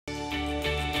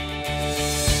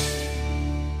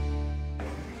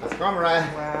Go on,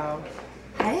 Mariah. Wow.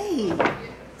 Hey.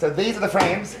 So these are the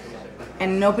frames.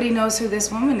 And nobody knows who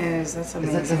this woman is. That's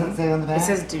amazing. Does it say on the back? It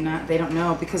says do not, they don't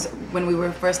know, because when we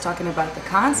were first talking about the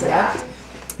concept,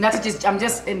 I'm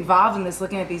just involved in this,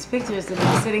 looking at these pictures, and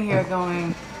I'm sitting here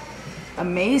going,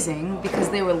 amazing,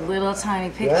 because they were little tiny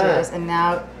pictures, and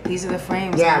now these are the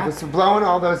frames. Yeah, we're blowing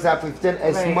all those up. We've done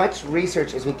as much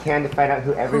research as we can to find out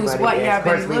who everybody Who's what, is. Yeah, of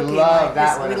course, we love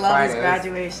that one. We love his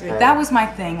graduation. Right. That was my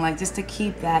thing, like, just to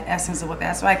keep that essence of what,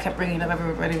 that's why I kept bringing it up.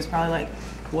 Everybody was probably like,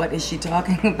 what is she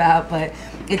talking about? But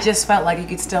it just felt like you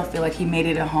could still feel like he made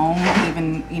it a home,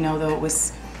 even, you know, though it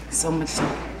was so much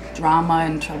drama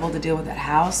and trouble to deal with that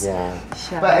house. Yeah.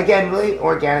 But again, really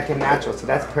organic and natural, so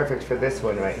that's perfect for this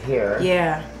one right here.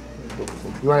 Yeah.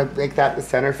 You want to make that the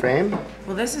center frame?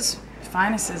 Well, this is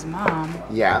Finest's mom.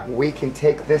 Yeah, we can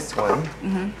take this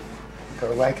one,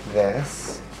 go like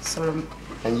this, sort of,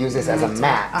 and use this as a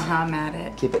mat. Mat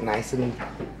it. Keep it nice and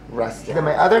rustic. Then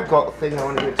my other thing I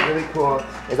want to do, it's really cool,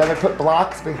 is I'm going to put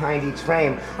blocks behind each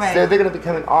frame. Right. So they're going to be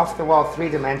coming off the wall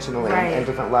three-dimensionally in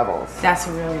different levels. That's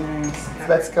really nice. So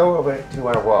let's go over to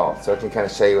our wall so I can kind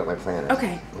of show you what my plan is.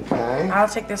 Okay. Okay. I'll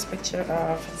take this picture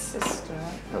of his sister.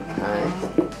 Okay.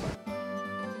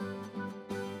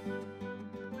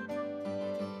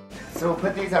 So we'll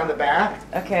put these on the back.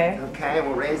 Okay. Okay, and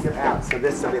we'll raise them out. So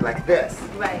this will be like this.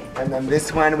 Right. And then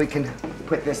this one, we can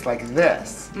put this like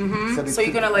this. So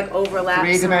you're gonna like overlap.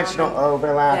 Three-dimensional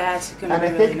overlap. That's gonna be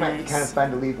really nice. And I think it might be kind of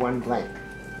fun to leave one blank.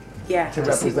 Yeah. To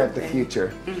represent the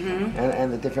future.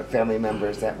 And the different family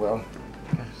members that will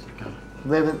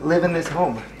live in this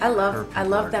home. I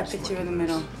love that picture in the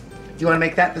middle. Do you want to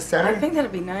make that the center? I think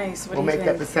that'd be nice. What do you think? We'll make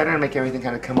that the center and make everything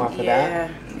kind of come off of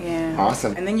that. Yeah.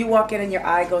 Awesome. And then you walk in and your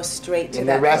eye goes straight to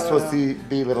that. And the rest will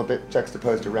be a little bit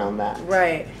juxtaposed around that.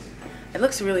 Right. It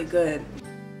looks really good.